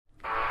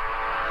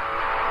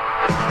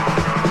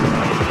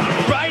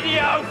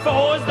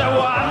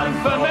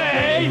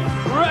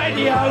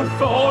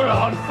E04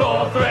 on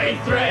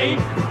 433.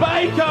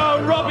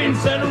 Baker,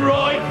 Robinson,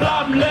 Roy,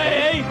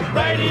 Plumley.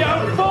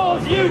 Radio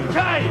 4's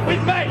UK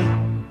with me.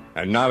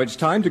 And now it's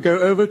time to go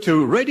over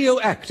to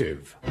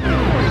Radioactive.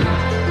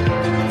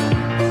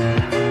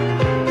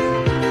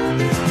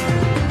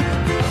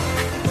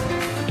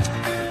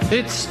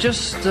 It's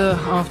just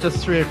after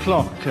 3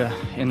 o'clock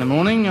in the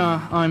morning.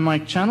 I'm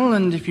Mike Channel,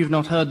 and if you've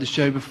not heard the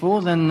show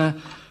before,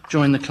 then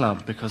join the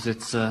club, because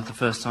it's the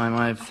first time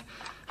I've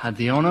had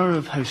the honour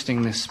of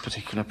hosting this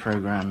particular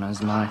programme,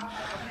 as my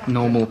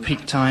normal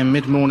peak time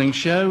mid-morning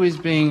show is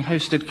being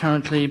hosted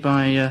currently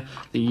by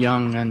the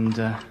young and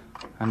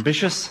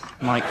ambitious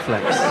Mike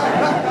Flex.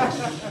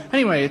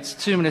 Anyway, it's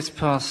 2 minutes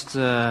past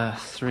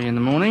 3 in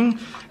the morning,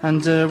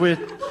 and we're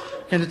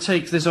going to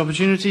take this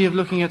opportunity of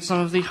looking at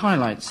some of the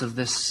highlights of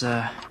this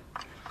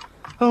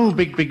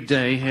big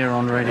day here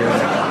on Radio.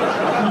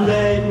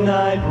 Late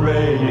night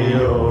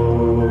radio.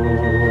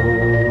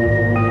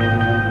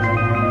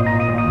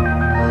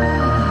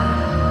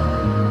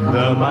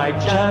 The Mike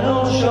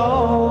Channel Show.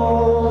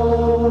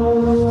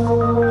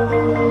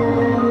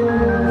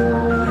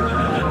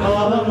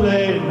 On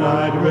late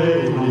night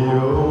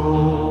radio.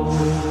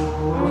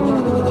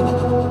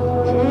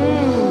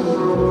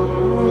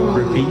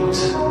 Repeat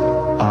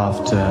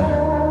after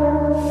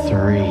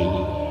 3.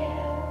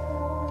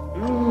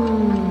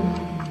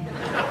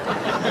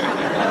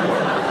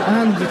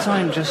 And the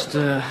time just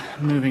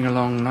moving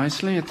along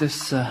nicely at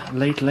this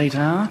late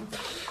hour.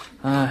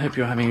 I hope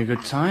you're having a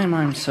good time.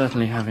 I'm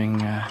certainly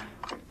having a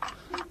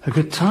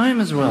good time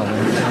as well.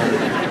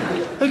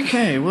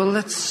 Okay, well,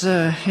 let's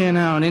hear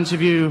now an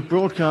interview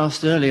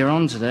broadcast earlier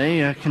on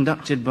today,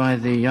 conducted by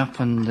the up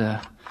and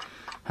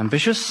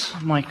ambitious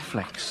Mike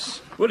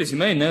Flex. Well, as you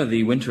may know,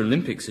 the Winter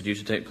Olympics are due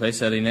to take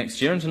place early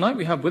next year, and tonight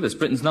we have with us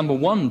Britain's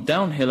 #1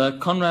 downhiller,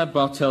 Konrad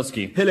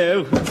Bartelski.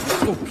 Hello.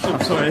 Oh,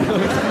 I'm sorry.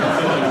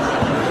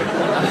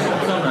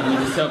 Konrad, let me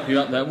just help you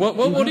up there. What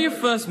are your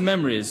first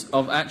memories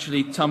of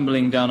actually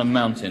tumbling down a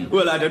mountain?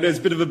 Well, I don't know, it's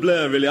a bit of a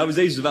blur, really. I was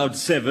aged about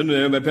 7.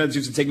 My parents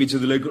used to take me to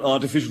the local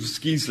artificial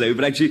ski slope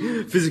and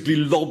actually physically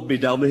lobbed me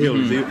down the hill,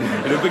 you see.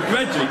 But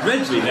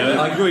gradually,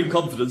 I grew in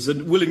confidence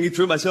and willingly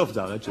threw myself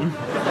down, actually.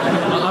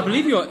 I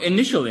believe your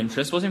initial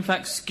interest was, in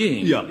fact,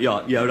 skiing. Yeah,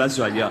 that's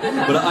right,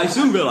 yeah. But I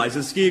soon realised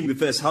that skiing the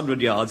first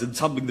 100 yards and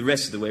tumbling the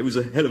rest of the way was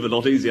a hell of a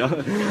lot easier.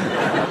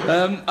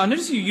 I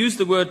notice you used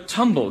the word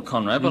tumble,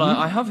 Konrad, but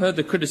I have heard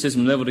the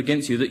criticism levelled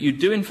against you that you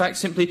do, in fact,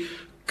 simply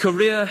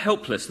career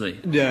helplessly.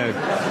 No,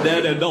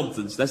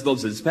 nonsense. That's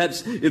nonsense.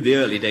 Perhaps in the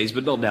early days,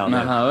 but not now.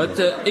 No.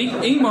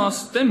 Ingmar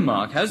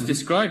Stenmark has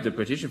described the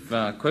British, if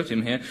I quote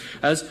him here,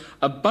 as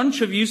a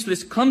bunch of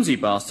useless, clumsy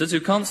bastards who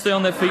can't stay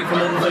on their feet for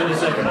more than 30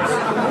 seconds.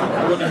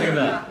 What do you think of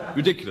that?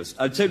 Ridiculous.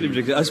 Totally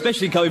ridiculous.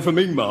 Especially coming from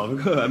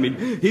Ingmar. I mean,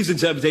 his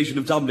interpretation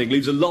of tumbling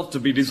leaves a lot to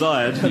be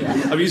desired.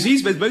 I mean, he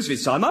spends most of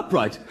his time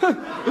upright.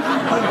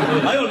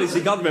 I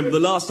honestly can't remember the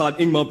last time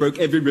Ingmar broke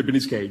every rib in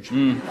his cage.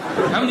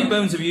 How many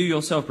bones have you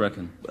yourself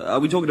broken? Are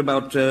we talking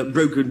about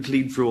broken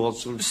clean through or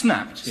sort of...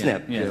 Snapped.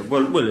 Snapped, yeah.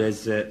 Well,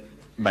 there's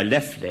my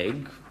left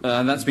leg.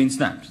 That's been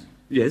snapped?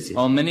 Yes.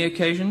 On many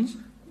occasions?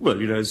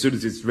 Well, you know, as soon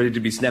as it's ready to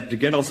be snapped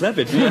again, I'll snap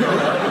it.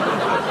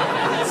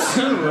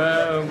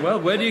 So,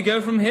 where do you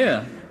go from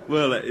here?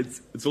 Well,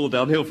 it's all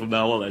downhill from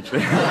now on,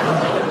 actually.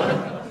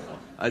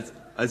 I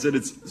said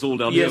it's all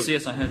downhill.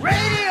 Yes, I heard.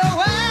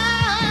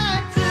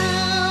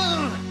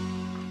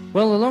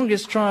 Well, the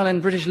longest trial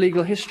in British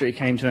legal history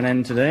came to an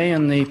end today,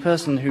 and the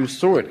person who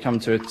saw it come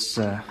to its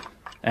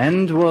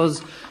end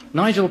was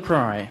Nigel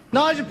Pry.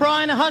 Nigel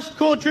Pry in a hushed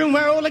courtroom,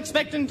 we're all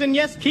expectant, and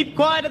yes, keep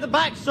quiet at the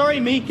back. Sorry,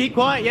 me, keep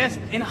quiet, yes.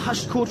 In a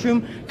hushed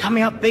courtroom,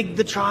 coming up big,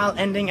 the trial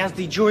ending as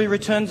the jury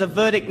returns a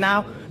verdict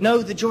now.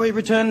 No, the jury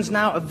returns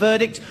now a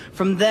verdict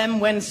from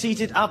them when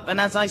seated up, and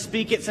as I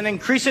speak, it's an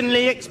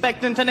increasingly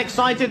expectant and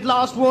excited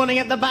last warning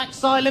at the back.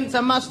 Silence,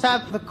 a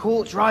must-have. The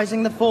court's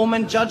rising, the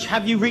foreman. Judge,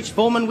 have you reached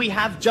foreman? We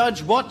have.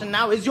 Judge, what? And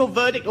now is your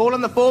verdict all on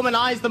the foreman?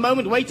 Eyes the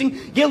moment, waiting,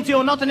 guilty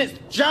or not, and it's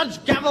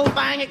judge, gavel,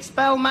 bang,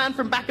 expel man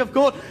from back of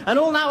court. And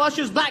all now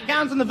ushers, black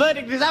gowns, and the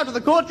verdict is out of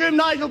the courtroom.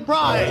 Nigel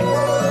Pry.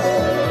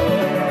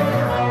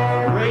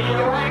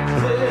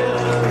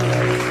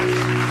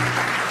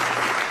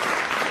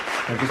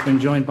 I've just been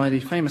joined by the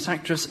famous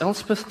actress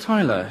Elspeth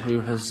Tyler, who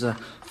has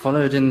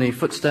followed in the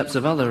footsteps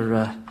of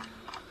other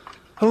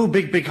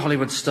big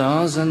Hollywood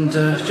stars, and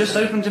just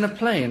opened in a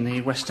play in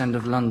the West End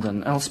of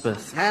London.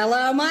 Elspeth.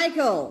 Hello,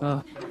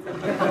 Michael.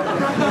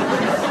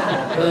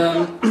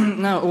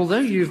 Now, although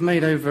you've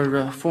made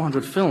over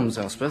 400 films,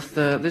 Elspeth,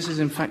 this is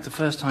in fact the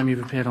first time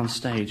you've appeared on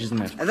stage,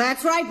 isn't it?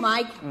 That's right,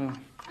 Mike.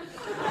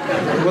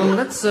 Well,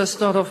 let's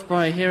start off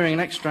by hearing an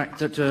extract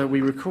that we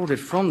recorded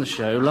from the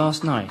show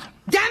last night.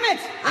 Damn it!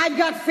 I've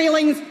got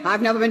feelings.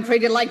 I've never been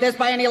treated like this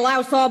by any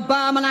louse or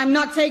bum, and I'm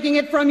not taking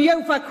it from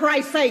you, for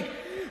Christ's sake.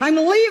 I'm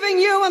leaving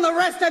you and the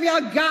rest of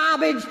your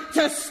garbage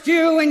to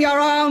stew in your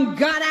own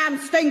goddamn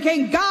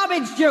stinking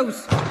garbage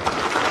juice.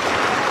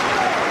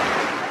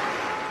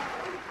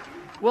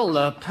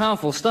 Well,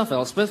 powerful stuff,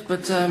 Elspeth,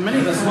 but many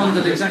of us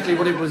wondered exactly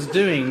what it was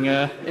doing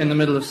in the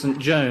middle of St.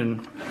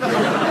 Joan.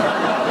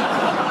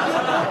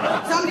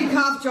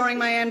 off during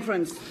my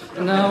entrance.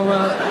 Now,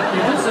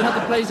 you've also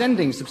had the play's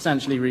ending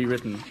substantially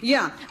rewritten.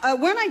 Yeah.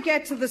 When I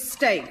get to the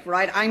stake,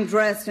 right, I'm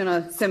dressed in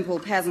a simple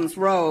peasant's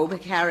robe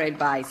carried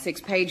by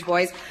 6 page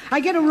boys. I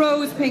get a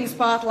rose-pink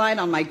spotlight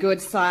on my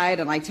good side,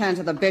 and I turn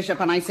to the bishop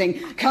and I sing,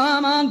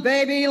 "Come on,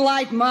 baby,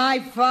 light my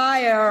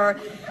fire."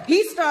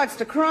 He starts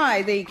to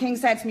cry. The king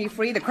sets me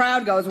free. The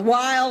crowd goes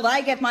wild.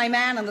 I get my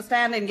man, and the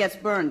stand-in gets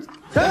burned.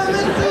 Tell it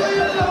to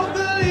you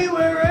locally,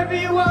 wherever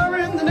you are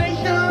in the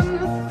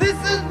nation. This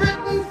is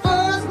Britain's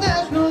first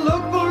national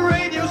local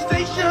radio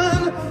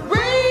station,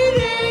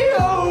 Radioactive.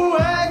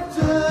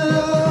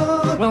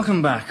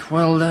 Welcome back.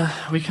 Well,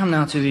 we come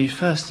now to the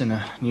first in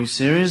a new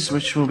series,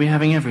 which we'll be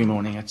having every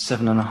morning at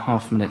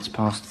 7.5 minutes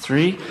past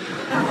 3,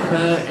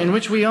 in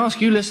which we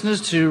ask you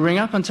listeners to ring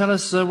up and tell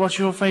us what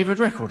your favourite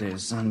record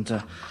is.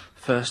 And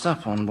first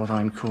up on what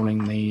I'm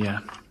calling the...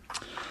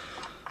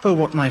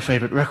 what my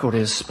favourite record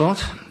is,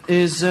 Spot,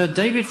 is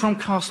David from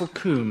Castle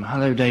Combe.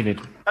 Hello,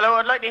 David. Hello,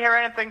 I'd like to hear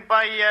anything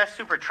by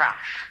Super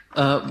Trash.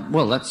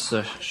 Well, that's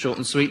short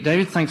and sweet,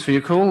 David. Thanks for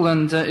your call.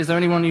 And is there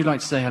anyone you'd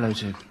like to say hello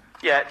to?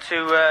 Yeah,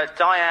 to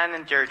Diane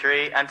and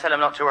Deirdre, and tell them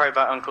not to worry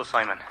about Uncle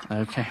Simon.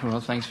 Okay, well,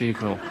 thanks for your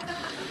call.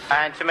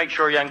 And to make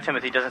sure young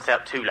Timothy doesn't stay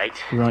up too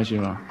late. Right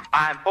you are.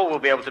 And Paul will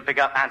be able to pick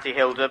up Auntie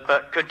Hilda,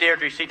 but could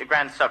Deirdre see the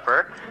grand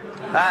supper?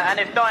 And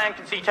if Diane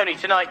can see Tony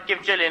tonight,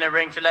 give Gillian a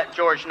ring to let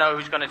George know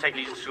who's going to take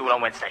Lisa to school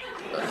on Wednesday.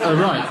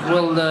 Right,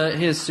 well,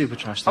 here's Super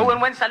Trash then. Oh, and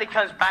when Sally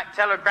comes back,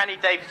 tell her Granny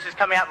Davis is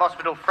coming out of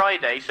hospital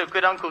Friday, so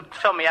could Uncle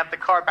Tommy have the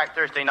car back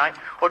Thursday night,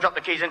 or drop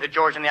the keys into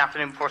George in the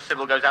afternoon before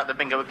Sybil goes out to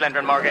bingo with Glenda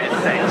and Margaret at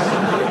 6.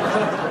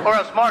 Or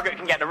else Margaret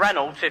can get the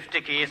Reynolds if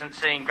Dickie isn't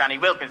seeing Granny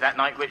Wilkins that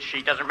night, which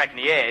she doesn't reckon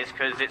he is,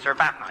 because it's her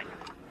bath night.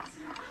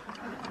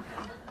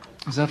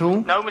 Is that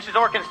all? No, Mrs.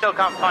 Orkin still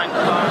can't find the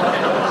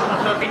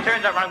car. So if he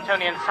turns up around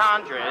Tony and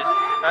Sandra's,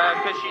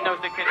 because she knows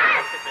the kids are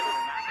interested in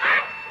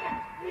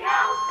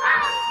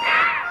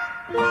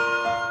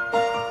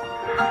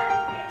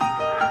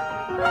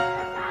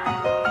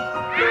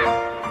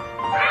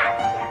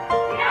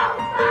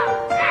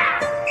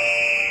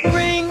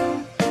Ring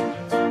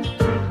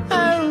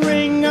a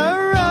ring of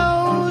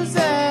roses,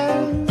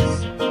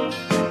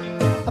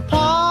 a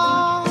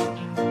pocket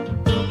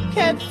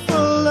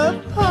full of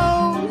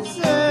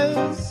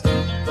posies,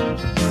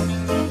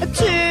 a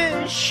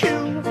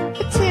tissue,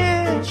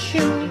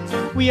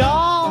 we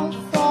all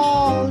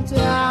fall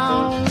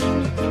down,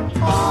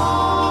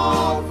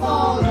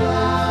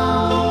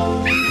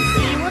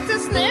 See what the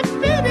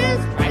snippet is,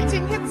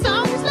 writing hit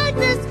songs like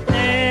this,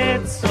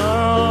 it's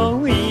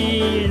so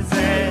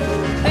easy.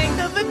 Think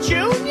of the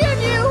tune you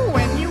knew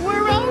when you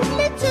were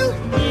only 2.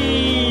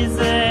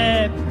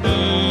 Easy,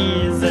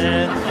 easy.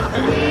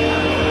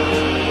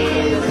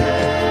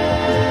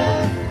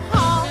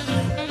 Half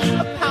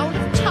a pound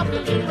of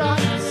chocolate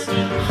rice,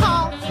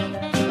 half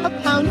a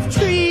pound of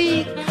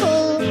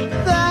treacle.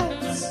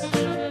 That's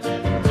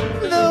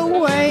the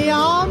way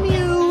our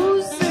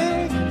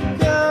music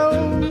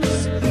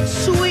goes.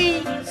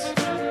 Sweet,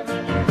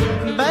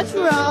 but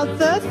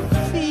rather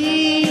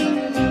feeble.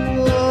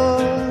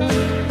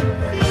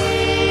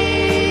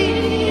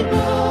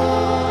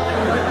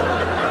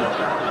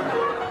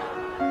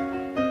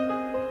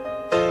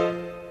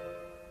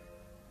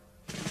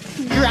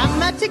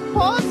 Dramatic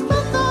pause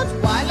for thought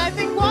while I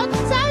think what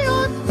I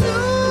ought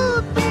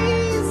to be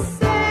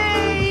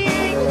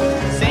saying.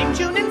 Same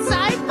tune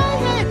inside my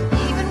head,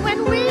 even when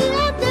we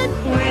are dead.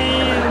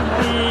 We'll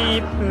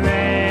be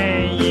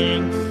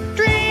playing.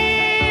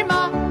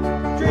 Dreamer,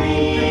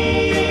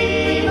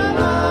 dreamer.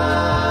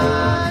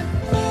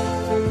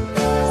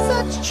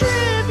 Such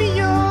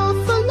trivial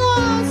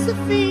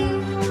philosophy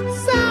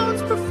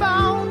sounds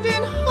profound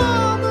in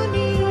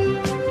harmony.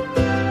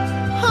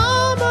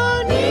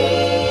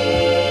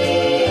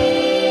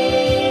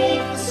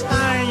 The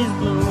sky is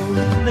blue,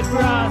 the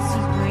grass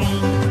is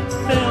green.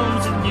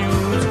 Films and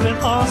news with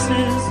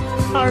horses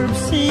are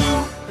obscene.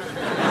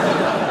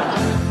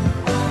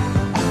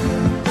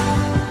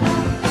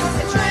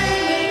 It's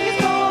raining, it's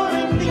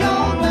pouring, the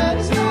old man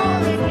is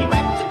snoring. He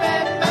went to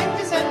bed, banged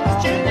his head, his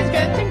tune is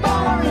getting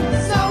boring.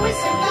 So we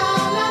sing la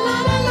la la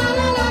la la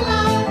la la la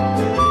la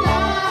la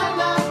la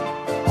la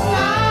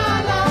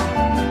la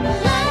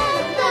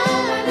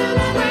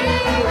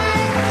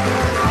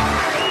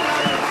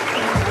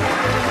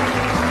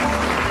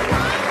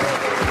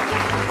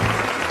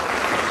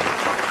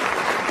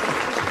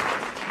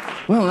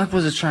Well, that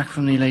was a track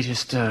from the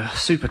latest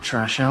Super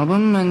Trash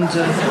album, and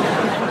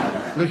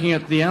looking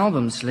at the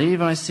album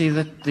sleeve, I see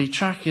that the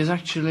track is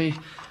actually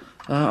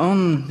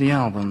on the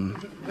album,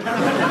 which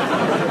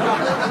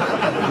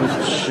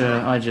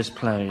I just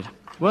played.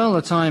 Well,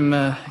 the time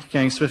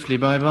going swiftly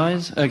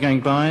going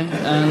by,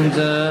 and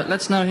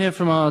let's now hear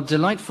from our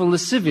delightful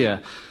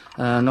Lascivia.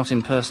 Not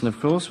in person, of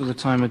course, with a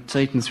time at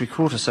 8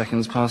 3/4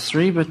 seconds past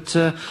 3, but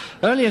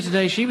earlier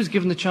today she was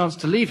given the chance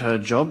to leave her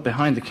job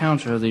behind the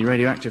counter of the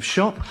radioactive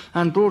shop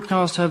and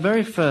broadcast her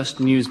very first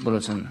news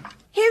bulletin.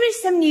 Here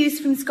is some news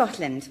from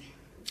Scotland.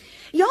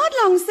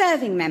 Yard-long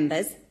serving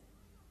members...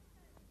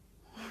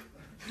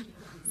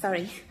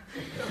 Sorry.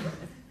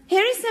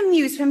 Here is some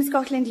news from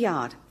Scotland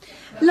Yard.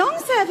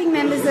 Long-serving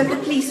members of the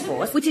police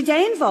force were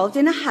today involved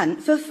in a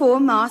hunt for 4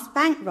 masked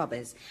bank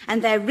robbers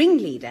and their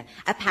ringleader,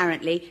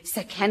 apparently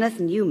Sir Kenneth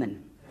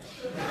Newman.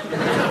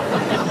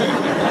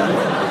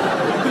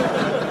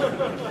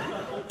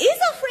 Is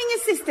offering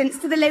assistance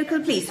to the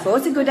local police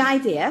force a good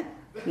idea?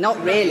 Not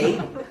really.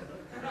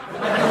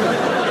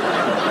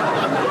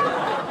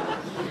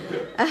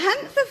 A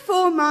hunt for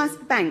 4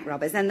 masked bank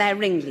robbers and their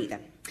ringleader.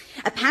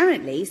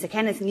 Apparently, Sir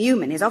Kenneth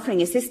Newman is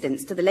offering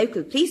assistance to the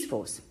local police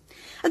force.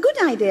 A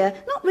good idea,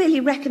 not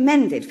really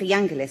recommended for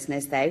younger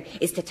listeners, though,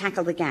 is to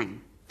tackle the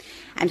gang.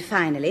 And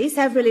finally,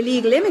 several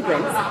illegal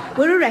immigrants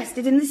were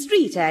arrested in the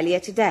street earlier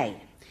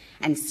today.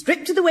 And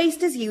stripped to the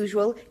waist as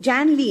usual,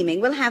 Jan Leeming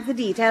will have the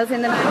details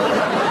in the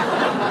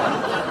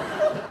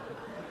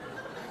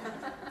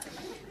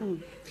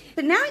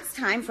But now it's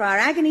time for our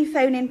agony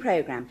phone-in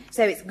programme.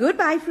 So it's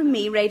goodbye from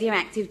me,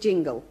 radioactive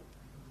jingle.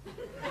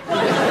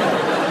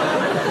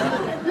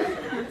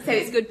 So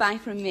it's goodbye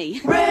from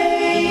me.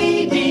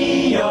 Radioactive.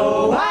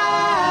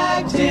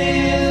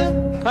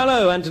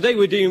 Hello, and today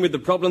we're dealing with the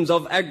problems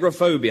of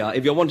agoraphobia.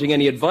 If you're wanting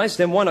any advice,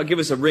 then why not give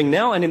us a ring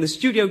now? And in the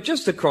studio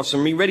just across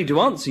from me, ready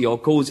to answer your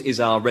calls, is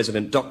our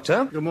resident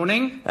doctor. Good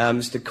morning.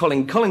 Mr.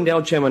 Colin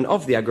Collingdale, chairman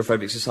of the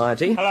Agoraphobic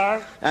Society.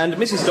 Hello. And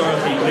Mrs.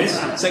 Dorothy Bliss,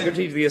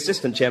 secretary to the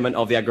assistant chairman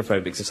of the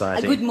Agoraphobic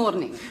Society. Good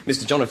morning.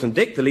 Mr. Jonathan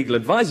Dick, the legal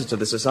advisor to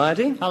the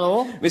Society.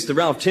 Hello. Mr.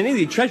 Ralph Tinney,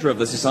 the treasurer of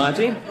the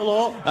Society.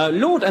 Hello.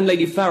 Lord and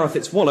Lady Farrah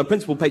Fitzwaller,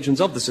 principal patrons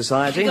of the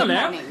Society.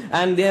 Hello.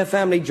 And their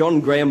family,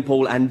 John, Graham,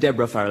 Paul and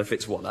Deborah Farrah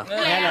Fitzwaller.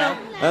 Hello.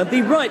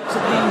 The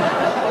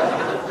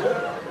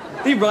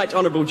Right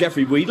Honourable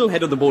Geoffrey Weedle,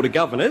 head of the Board of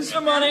Governors.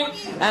 Good morning.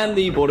 And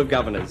the Board of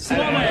Governors. Good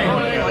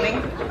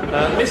morning.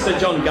 Mr.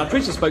 John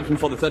Guthridge, the spokesman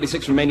for the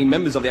 36 remaining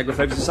members of the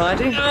Agoraphobic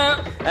Society.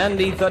 And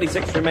the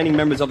 36 remaining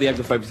members of the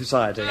Agoraphobic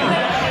Society.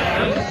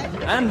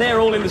 And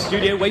they're all in the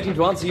studio waiting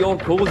to answer your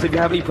calls if you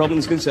have any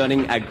problems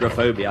concerning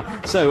agoraphobia.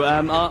 So,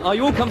 are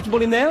you all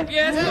comfortable in there?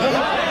 Yes.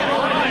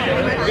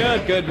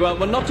 Good. Well,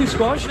 not too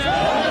squashed.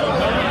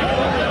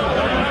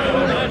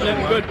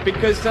 Good,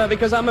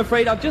 because I'm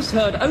afraid I've just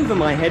heard over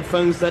my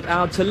headphones that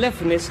our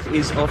telephonist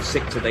is off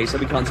sick today, so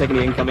we can't take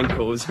any incoming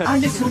calls. I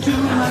listen to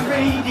my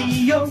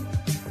radio.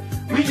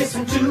 We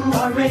listen to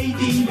our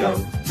radio.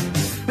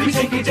 We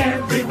take it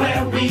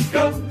everywhere we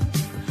go.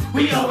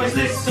 We always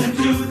listen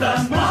to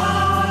the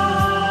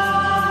My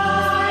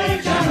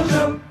Channel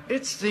Show.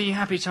 It's the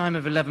happy time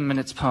of 11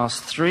 minutes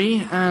past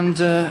 3, and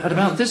at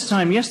about this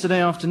time yesterday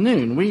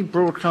afternoon, we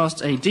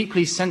broadcast a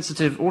deeply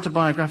sensitive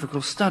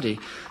autobiographical study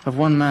of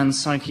one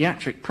man's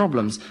psychiatric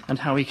problems and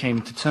how he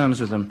came to terms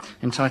with them,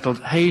 entitled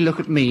Hey, Look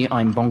at Me,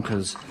 I'm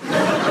Bonkers.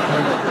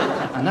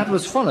 And that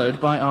was followed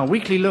by our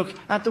weekly look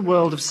at the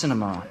world of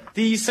cinema.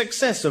 The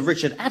success of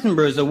Richard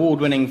Attenborough's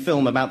award-winning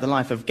film about the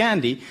life of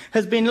Gandhi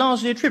has been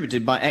largely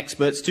attributed by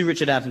experts to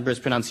Richard Attenborough's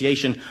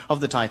pronunciation of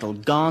the title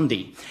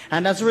Gandhi.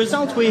 And as a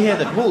result, we hear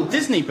that Walt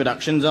Disney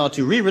Productions are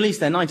to re-release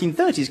their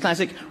 1930s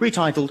classic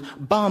retitled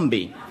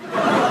Bambi.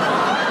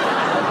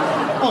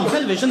 On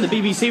television, the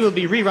BBC will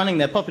be rerunning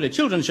their popular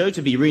children's show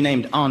to be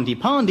renamed Andy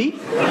Pandy.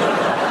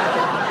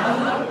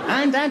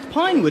 And at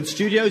Pinewood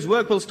Studios,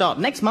 work will start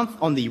next month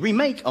on the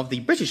remake of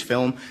the British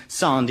film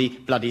Sandy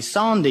Bloody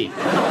Sandy.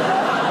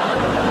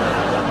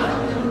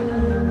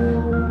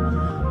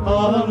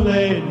 On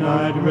late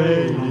night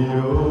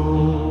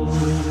radio.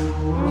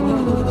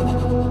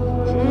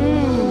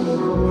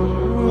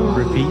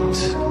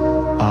 Repeat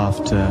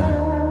after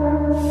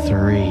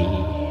 3.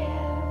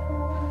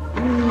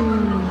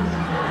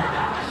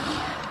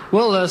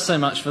 Well, so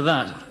much for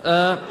that.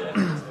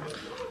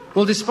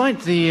 Well,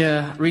 despite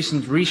the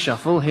recent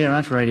reshuffle here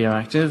at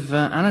Radioactive,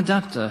 Anna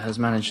Dapter has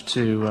managed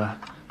to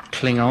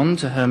cling on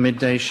to her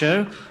midday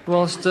show,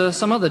 whilst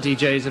some other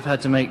DJs have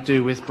had to make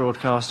do with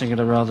broadcasting at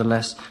a rather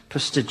less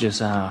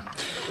prestigious hour.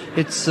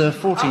 It's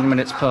 14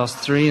 minutes past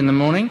 3 in the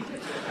morning,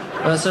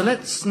 so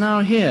let's now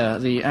hear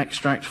the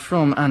extract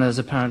from Anna's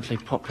apparently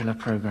popular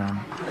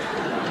programme.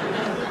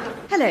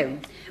 Hello.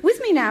 With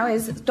me now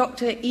is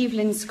Dr.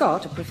 Evelyn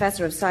Scott, a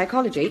professor of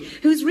psychology,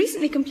 who's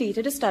recently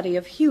completed a study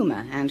of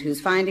humour and whose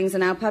findings are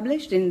now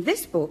published in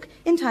this book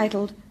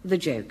entitled The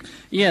Joke.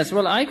 Yes,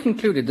 well, I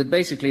concluded that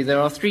basically there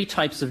are 3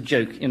 types of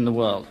joke in the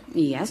world.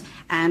 Yes,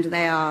 and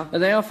they are...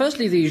 They are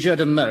firstly the jeu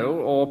de mots,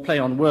 or play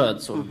on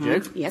words sort of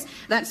joke. Yes,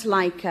 that's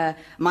like,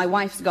 my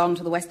wife's gone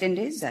to the West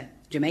Indies,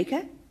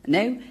 Jamaica.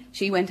 No,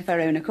 she went of her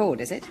own accord,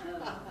 is it?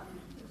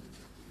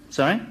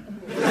 Sorry?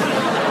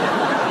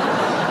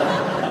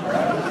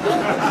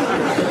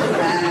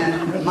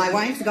 My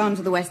wife's gone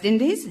to the West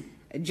Indies.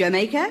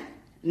 Jamaica?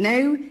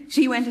 No,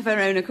 she went of her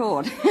own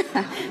accord.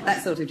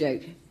 That sort of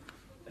joke.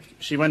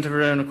 She went of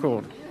her own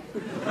accord.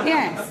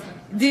 Yes.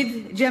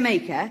 Did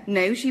Jamaica?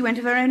 No, she went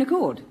of her own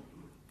accord.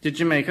 Did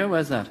Jamaica?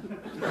 Where's that?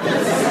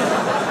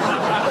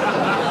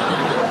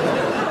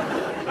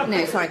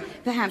 No, sorry.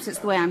 Perhaps it's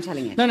the way I'm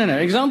telling it. No.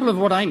 Example of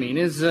what I mean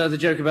is the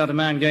joke about a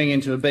man going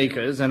into a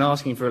baker's and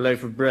asking for a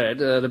loaf of bread.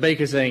 The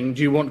baker saying,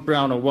 do you want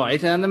brown or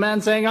white? And the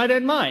man saying, I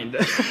don't mind.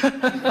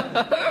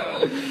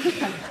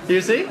 Do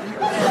you see?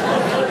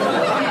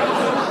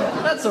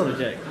 sort of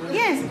joke?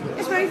 Yes,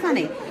 it's very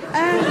funny.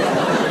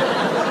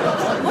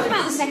 What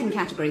about the second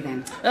category,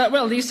 then?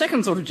 Well, the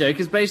second sort of joke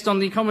is based on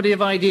the comedy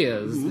of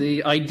ideas,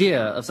 the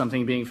idea of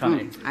something being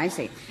funny. I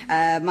see.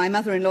 My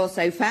mother-in-law's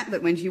so fat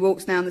that when she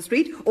walks down the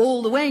street,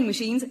 all the weighing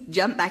machines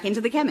jump back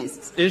into the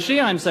chemist's. Is she?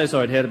 I'm so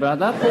sorry to hear about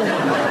that.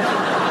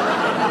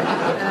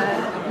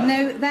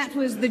 No, that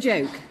was the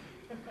joke.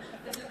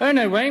 Oh,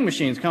 no, weighing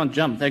machines can't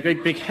jump. They're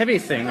great big heavy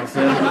things.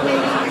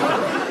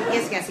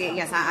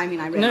 Yes, I mean,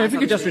 I realise... No, if you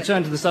could just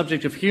return to the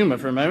subject of humour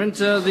for a moment.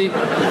 The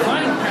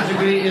final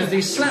category is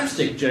the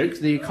slapstick joke,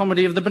 the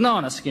comedy of the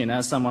banana skin,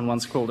 as someone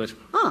once called it.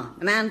 Ah,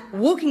 a man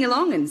walking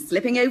along and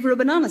slipping over a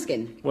banana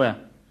skin. Where?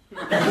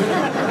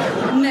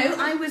 No,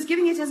 I was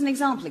giving it as an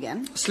example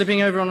again.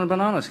 Slipping over on a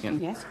banana skin?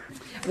 Yes.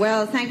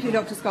 Well, thank you,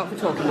 Dr. Scott, for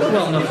talking.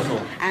 Well, not at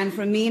all. And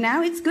from me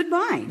now, it's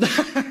goodbye.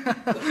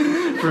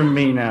 From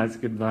me now, it's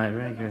goodbye.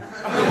 Very good.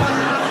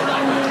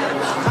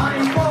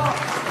 Time for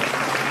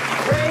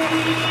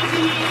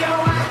radioactive,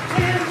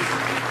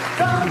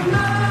 the local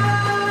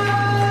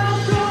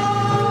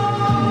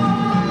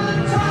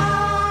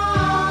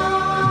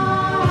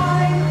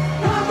time,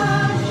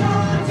 commercial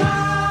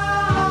time,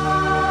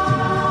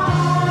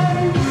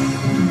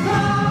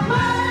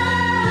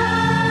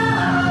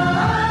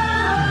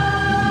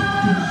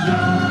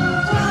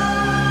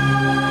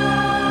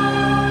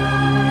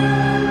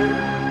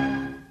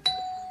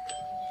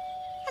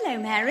 Hello,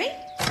 Mary.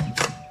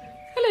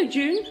 Hello,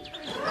 June.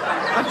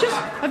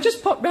 I've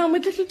just popped round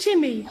with little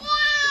Timmy.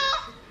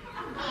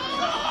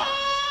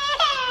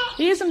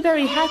 He isn't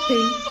very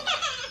happy.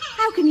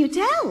 How can you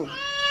tell?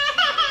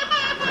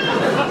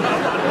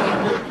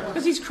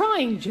 Because he's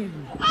crying,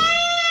 June.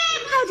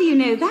 How do you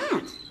know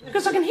that?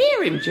 Because I can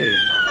hear him, June.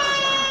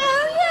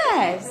 Oh,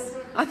 yes.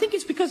 I think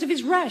it's because of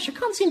his rash. I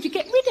can't seem to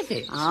get rid of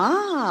it.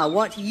 Ah,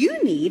 what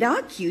you need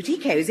are Cutie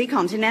Cozy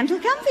Continental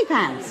Comfy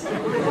Pads.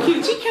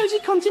 Cutie Cozy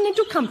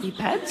Continental Comfy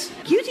Pads?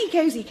 Cutie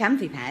Cozy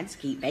Comfy Pads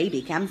keep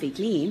baby comfy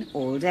clean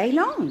all day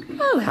long.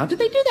 Oh, how do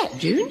they do that,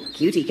 June?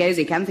 Cutie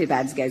Cozy Comfy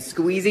Pads go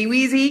squeezy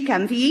wheezy,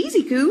 comfy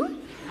easy coo.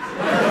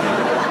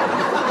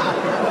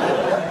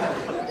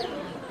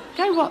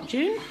 Go what,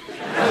 June?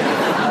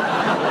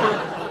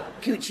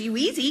 Coochie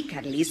wheezy,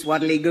 cuddly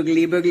swaddly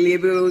googly boogly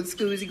boo,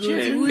 scoozy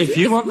goozy woozy. If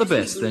you want the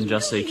best, then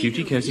just say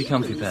Cutie Cozy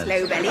Comfy Pads.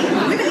 Slow belly,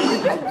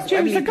 wiggly,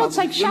 June, for God's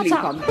sake, shut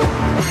up.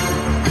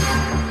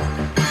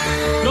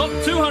 Not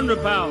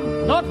 £200.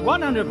 Not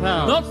 £100.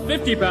 Not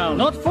 £50.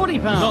 Not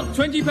 £40. Not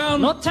 £20.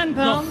 Not £10.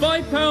 Not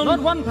 £5. Not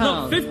 £1.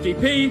 Not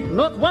 50p.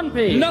 Not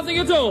 1p. Nothing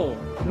at all.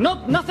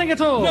 Nothing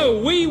at all. No,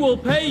 we will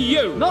pay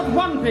you. Not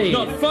 1p.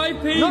 Not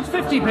 5p. Not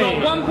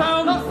 50p. Not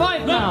 £1. Not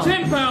 £5. Not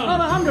 £10. Not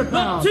 £100.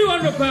 Not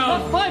 £200.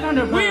 Not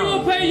 £500. We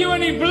will pay you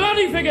any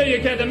bloody figure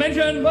you care to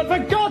mention. But for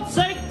God's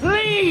sake,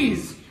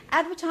 please!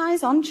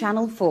 Advertise on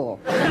Channel 4.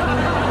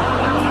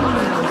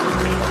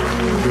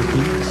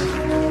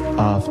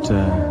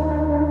 After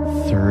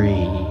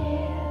 3.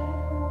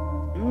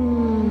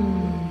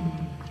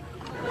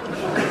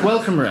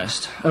 Welcome,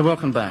 rest.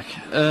 Welcome back.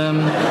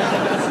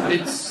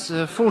 It's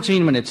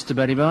 14 minutes to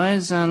Betty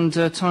Buys, and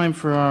time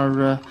for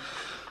our,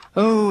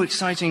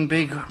 exciting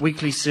big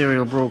weekly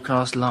serial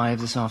broadcast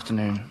live this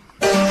afternoon.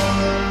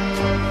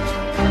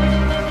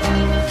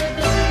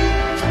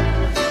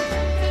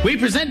 We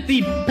present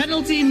the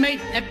penalty mate...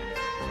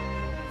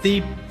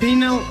 the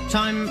penal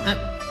time...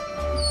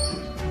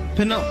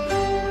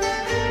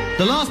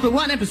 the last but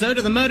one episode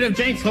of the murder of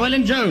James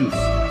Llewellyn Jones.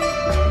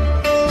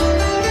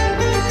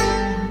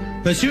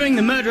 Pursuing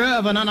the murderer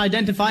of an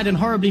unidentified and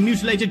horribly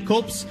mutilated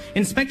corpse,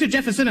 Inspector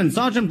Jefferson and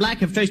Sergeant Black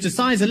have traced a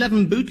size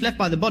 11 boot left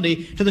by the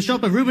body to the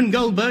shop of Reuben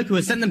Goldberg, who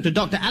has sent them to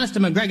Dr.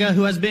 Alistair McGregor,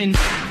 who has been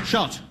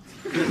shot.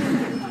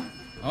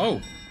 Oh.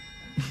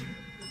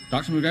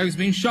 Dr. McGregor's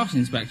been shot,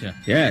 Inspector.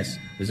 Yes.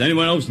 Does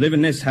anyone else live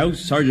in this house,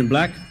 Sergeant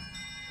Black?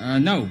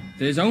 No.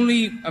 There's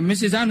only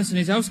Mrs. Anderson,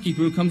 his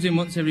housekeeper, who comes in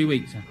once every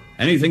week, sir.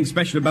 Anything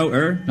special about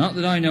her? Not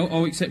that I know.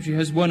 Oh, except she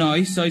has one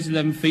eye, size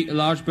 11 feet, a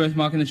large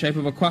birthmark in the shape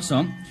of a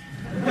croissant.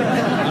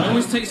 And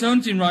always takes a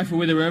hunting rifle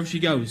with her wherever she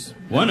goes.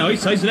 One eye,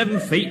 size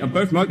 11 feet, a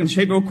birthmark in the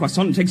shape of a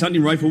croissant, and takes a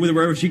hunting rifle with her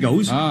wherever she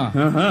goes.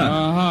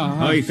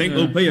 I think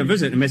we'll pay a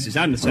visit to Mrs.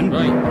 Anderson.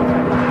 Right.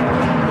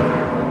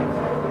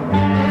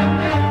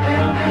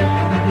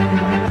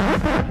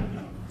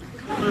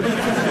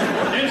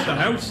 There's the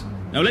house.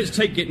 Now let's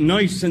take it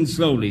nice and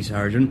slowly,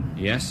 Sergeant.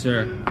 Yes,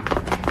 sir.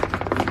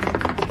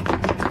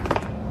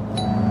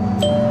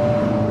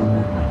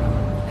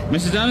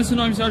 Mrs. Anderson,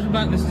 I'm Sergeant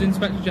Black. This is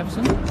Inspector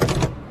Jefferson.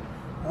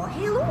 Oh,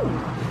 hello.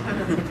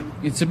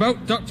 It's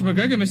about Dr.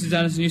 McGregor, Mrs.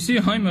 Anderson. You see,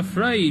 I'm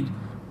afraid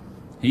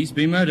he's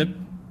been murdered.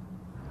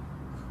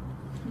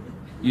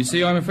 You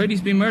see, I'm afraid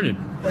he's been murdered.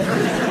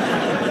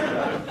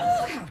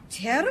 Oh, how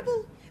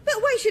terrible. But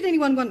why should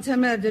anyone want to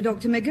murder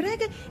Dr.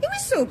 McGregor? He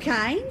was so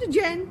kind,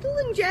 gentle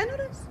and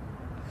generous.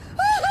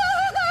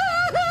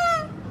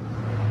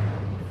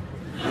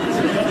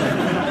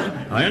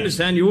 I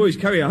understand you always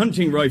carry a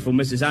hunting rifle,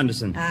 Mrs.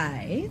 Anderson.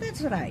 Aye,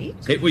 that's right.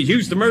 It was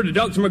used to murder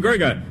Dr.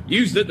 McGregor.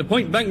 Used at the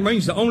point-blank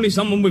range that only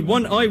someone with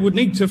one eye would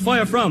need to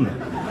fire from.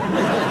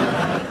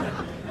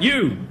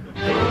 You.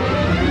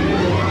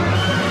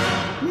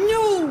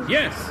 No.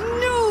 Yes.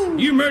 No.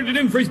 You murdered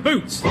him for his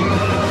boots.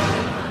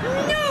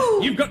 No.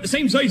 You've got the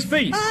same size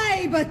feet.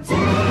 Aye, but...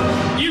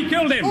 You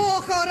killed him.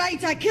 Oh, all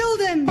right, I killed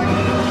him.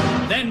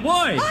 Then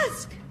why?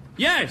 Ask.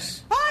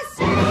 Yes. Ask.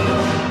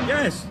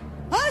 Yes.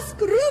 Ask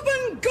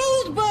Reuben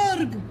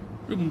Goldberg.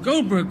 Reuben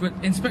Goldberg, but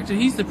Inspector,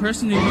 he's the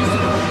person who used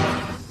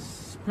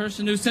to...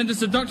 person who sent us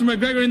to Dr.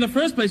 McGregor in the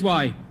first place.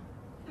 Why?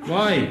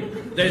 Why?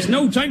 There's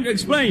no time to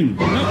explain.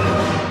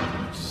 No.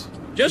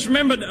 Just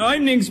remember that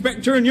I'm the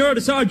inspector and you're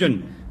the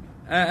sergeant.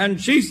 And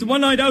she's the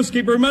one-eyed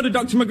housekeeper who murdered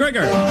Dr.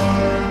 McGregor.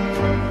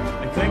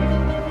 I think.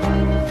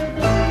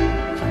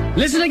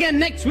 Listen again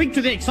next week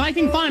to the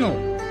exciting final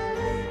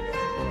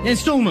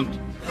installment.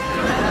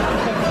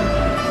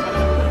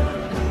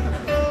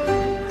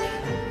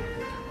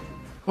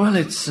 Well,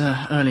 it's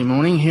early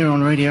morning here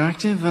on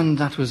Radioactive, and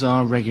that was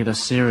our regular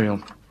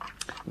serial,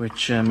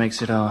 which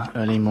makes it our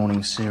early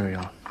morning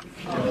serial.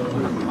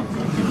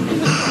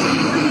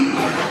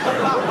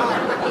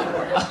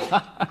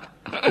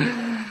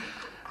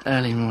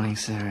 Early morning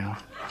cereal.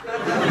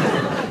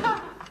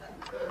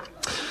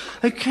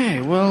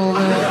 Okay, well,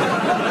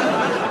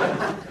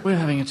 we're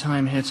having a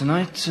time here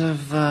tonight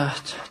of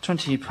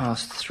 20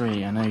 past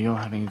 3. I know you're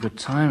having a good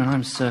time, and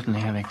I'm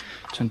certainly having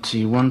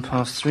 21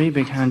 past 3.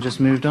 Big Hand just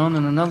moved on,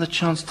 and another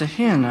chance to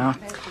hear now.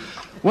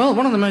 Well,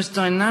 one of the most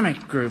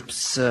dynamic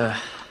groups, it's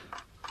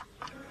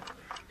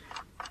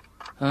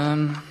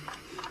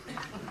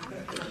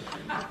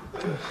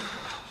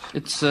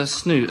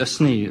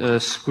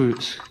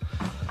Squoot.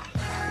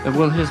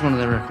 Well, here's one of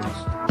their records.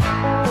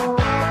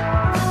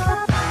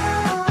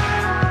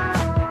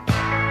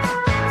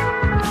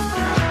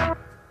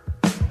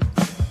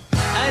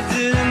 I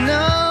didn't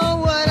know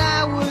what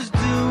I was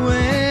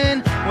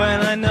doing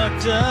when I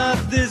knocked up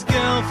this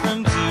girl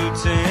from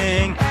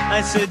Tooting.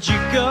 I said, you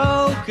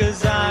go,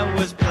 'cause I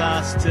was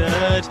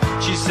plastered.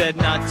 She said,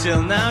 not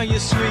till now, you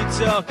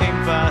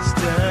sweet-talking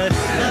bastard.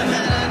 I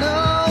met an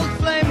old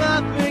flame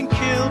up in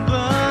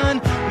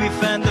Kilburn. We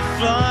fanned the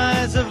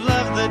fires of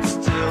love that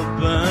still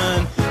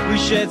burn. We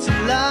shared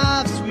some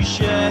laughs, we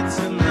shared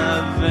some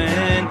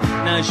loving.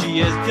 Now she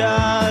has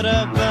got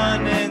a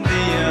bun in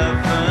the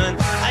oven.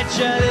 I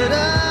chatted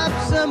up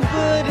some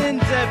good in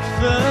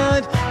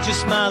Deptford.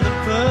 Just smiled and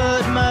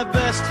put my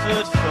best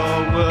foot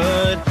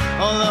forward.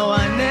 Although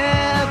I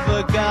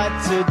never got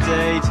to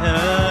date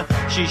her,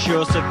 she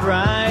sure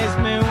surprised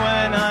me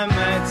when I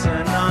met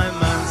her 9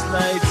 months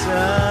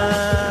later.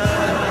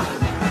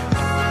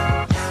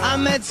 I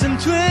met some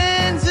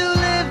twins who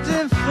lived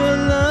in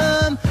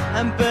Fulham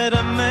and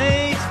better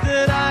mates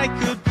that I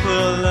could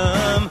pull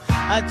them.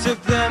 I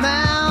took them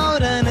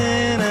out and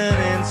in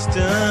an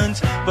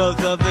instant,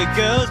 both of the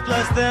girls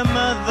plus their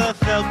mother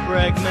felt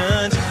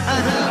pregnant. I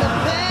had a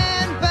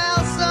pen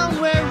pal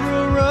somewhere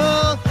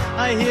rural.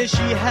 I hear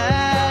she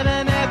had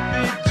an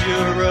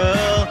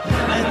epidural,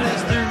 and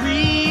that's the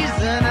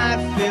reason I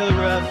feel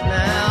rough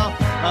now.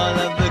 All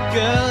of the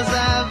girls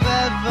I've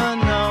ever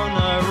known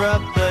are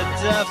up the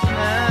duff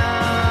now.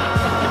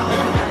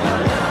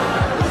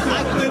 I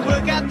quit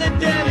work at the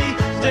deli,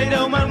 stayed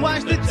home and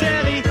watched the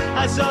telly.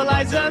 I saw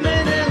Liza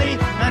Minnelli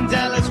and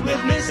Dallas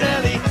with Miss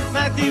Ellie,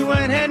 Matthew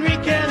and Henry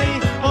Kelly.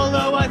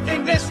 Although I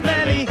think they're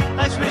smelly,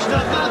 I switched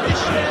off Bobby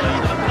Shelley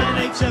and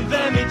ate some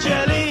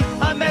vermicelli.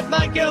 I met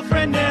my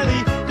girlfriend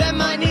Nellie, then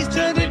my knees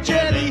turned to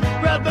jelly,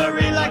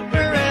 rubbery like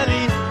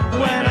Pirelli,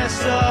 when I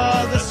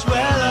saw the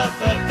swell of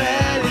her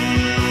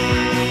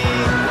belly.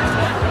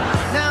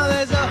 Now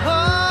there's a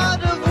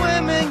horde of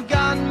women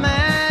gone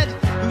mad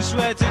who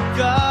swear to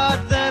God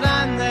that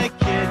I'm their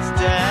kid's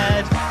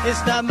dad.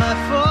 It's not my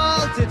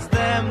fault, it's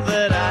them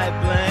that I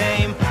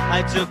blame.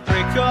 I took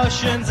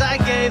precautions, I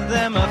gave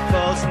them a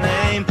false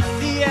name.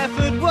 The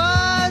effort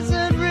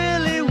wasn't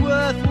really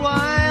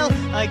worthwhile.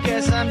 I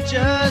guess I'm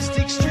just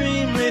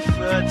extremely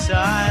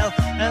fertile,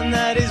 and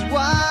that is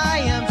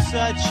why I'm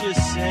such a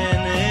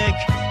cynic.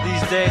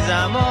 These days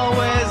I'm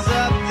always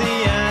up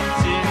the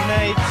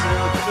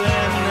antenatal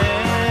clinic.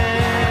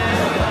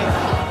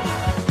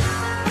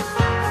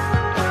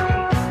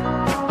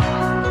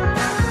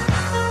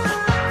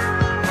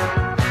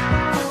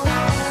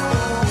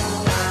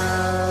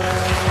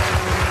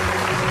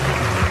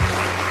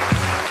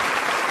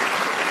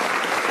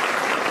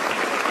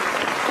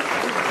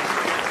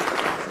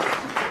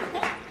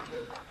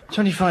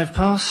 25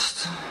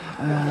 past.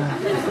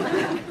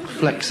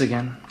 Flex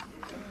again.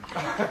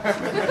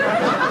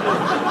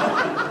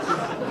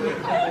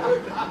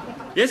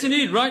 Yes,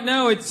 indeed. Right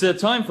now it's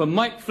time for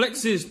Mike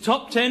Flex's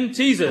Top 10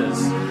 Teasers.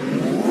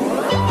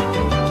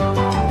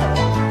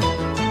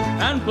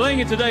 And playing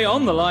it today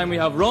on the line, we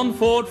have Ron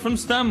Ford from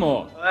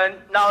Stanmore.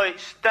 No,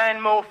 it's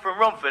Stanmore from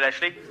Romford,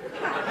 actually.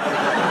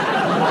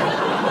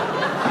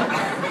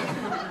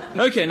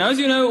 Okay, now as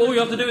you know, all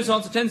you have to do is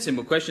answer 10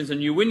 simple questions and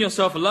you win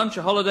yourself a lunch,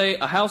 a holiday,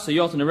 a house, a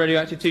yacht and a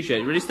radioactive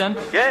t-shirt. Ready, Stan?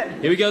 Yeah.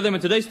 Here we go then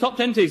with today's Top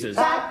 10 Teasers.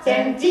 Top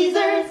 10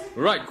 Teasers.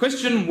 Right,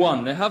 question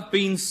 1. There have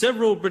been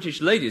several British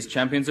ladies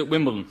champions at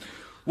Wimbledon.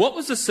 What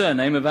was the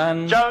surname of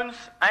Anne... Jones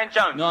and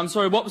Jones. No, I'm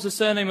sorry, what was the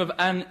surname of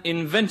an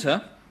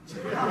inventor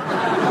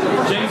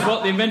James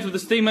Watt, the inventor of the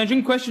steam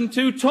engine. Question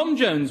 2. Tom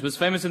Jones was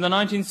famous in the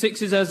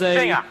 1960s as a...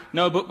 Singer.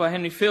 No, a book by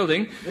Henry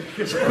Fielding.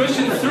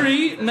 Question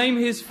 3. Name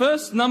his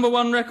first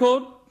 #1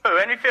 record. Who,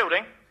 Henry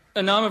Fielding?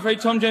 No, I'm afraid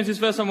Tom Jones'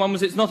 first #1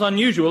 was It's Not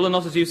Unusual, and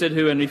not as you said,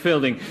 who, Henry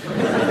Fielding.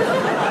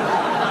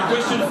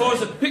 Question 4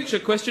 is a picture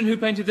question. Who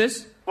painted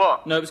this?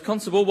 What? No, it was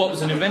Constable. What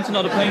was an inventor,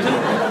 not a painter?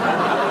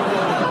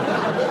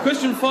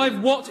 Question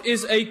 5. What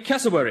is a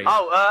cassowary?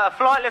 Oh, a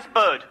flightless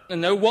bird.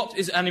 No, what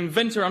is an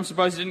inventor? I'm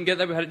surprised you didn't get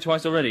that. We had it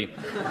twice already.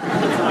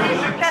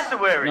 A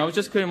cassowary. No, I was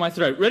just clearing my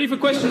throat. Ready for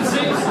question 6?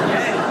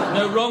 Yes.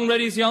 No, wrong.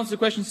 Ready is the answer to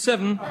question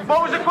 7.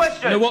 What was the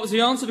question? No, what was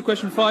the answer to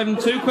question 5 and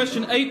 2?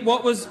 Question 8,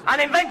 what was...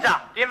 An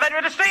inventor. The inventor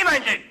of the steam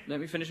engine.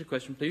 Let me finish a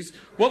question, please.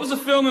 What was the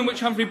film in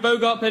which Humphrey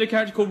Bogart played a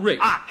character called Rick?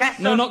 Ah,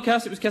 Castle. No, not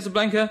Cass, it was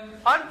Casablanca.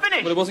 I'm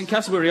finished. Well, it wasn't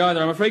Cassowary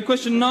either, I'm afraid.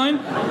 Question 9.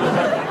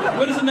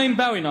 Where does the name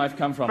Bowie knife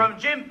come from? From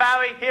Jim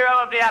Bowie,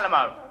 hero of the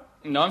Alamo.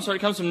 No, I'm sorry, it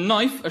comes from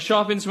knife, a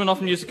sharp instrument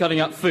often used for cutting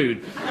up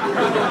food.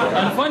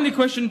 And finally,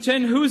 question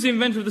 10. Who is the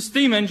inventor of the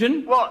steam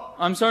engine? What?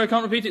 I'm sorry, I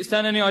can't repeat it.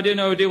 Stan, any idea?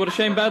 No idea. What a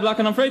shame, bad luck.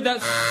 And I'm afraid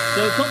that's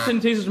the top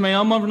 10 teasers from me.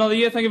 I'm on for another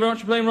year. Thank you very much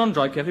for playing. Ron,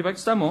 drive carefully back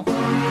to Stanmore.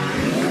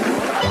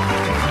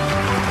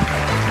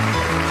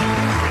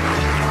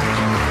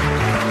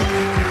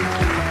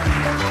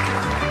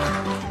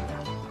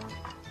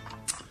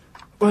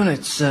 Well,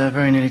 it's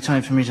very nearly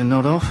time for me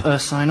to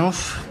sign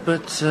off.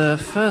 But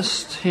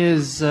first,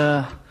 here's...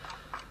 yes,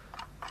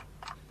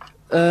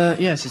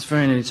 it's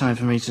very nearly time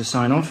for me to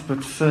sign off.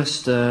 But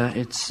first,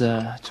 it's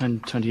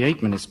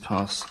 28 minutes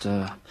past.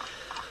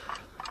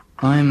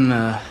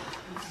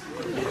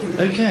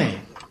 Okay.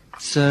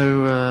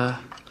 So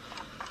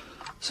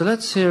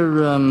let's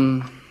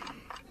hear...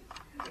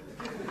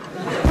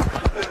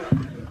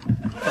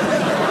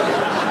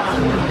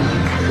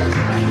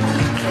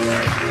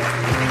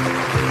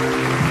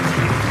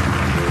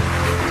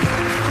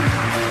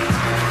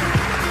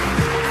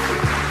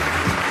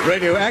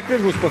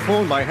 Radioactive was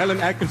performed by Helen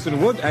Atkinson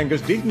Wood,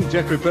 Angus Deaton,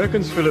 Geoffrey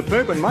Perkins, Philip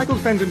Pope and Michael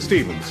Fenton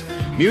Stevens.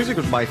 Music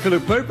was by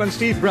Philip Pope and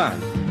Steve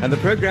Brown. And the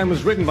program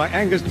was written by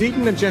Angus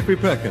Deaton and Geoffrey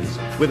Perkins,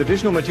 with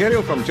additional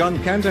material from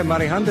John Cantor,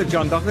 Murray Hunter,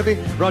 John Doherty,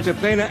 Roger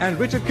Planer and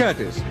Richard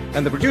Curtis.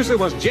 And the producer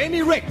was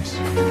Jamie Ricks.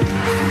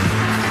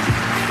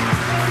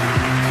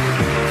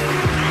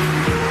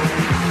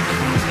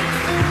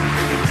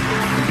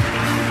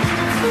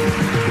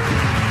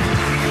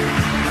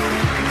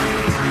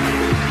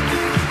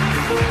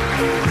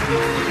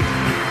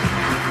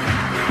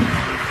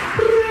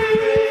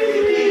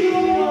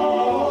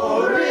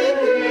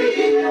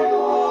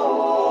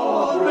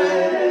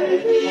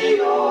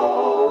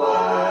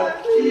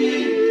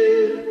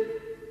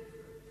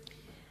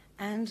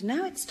 And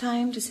now it's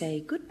time to say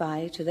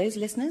goodbye to those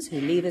listeners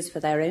who leave us for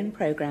their own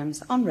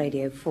programmes on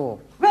Radio 4.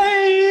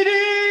 Radio!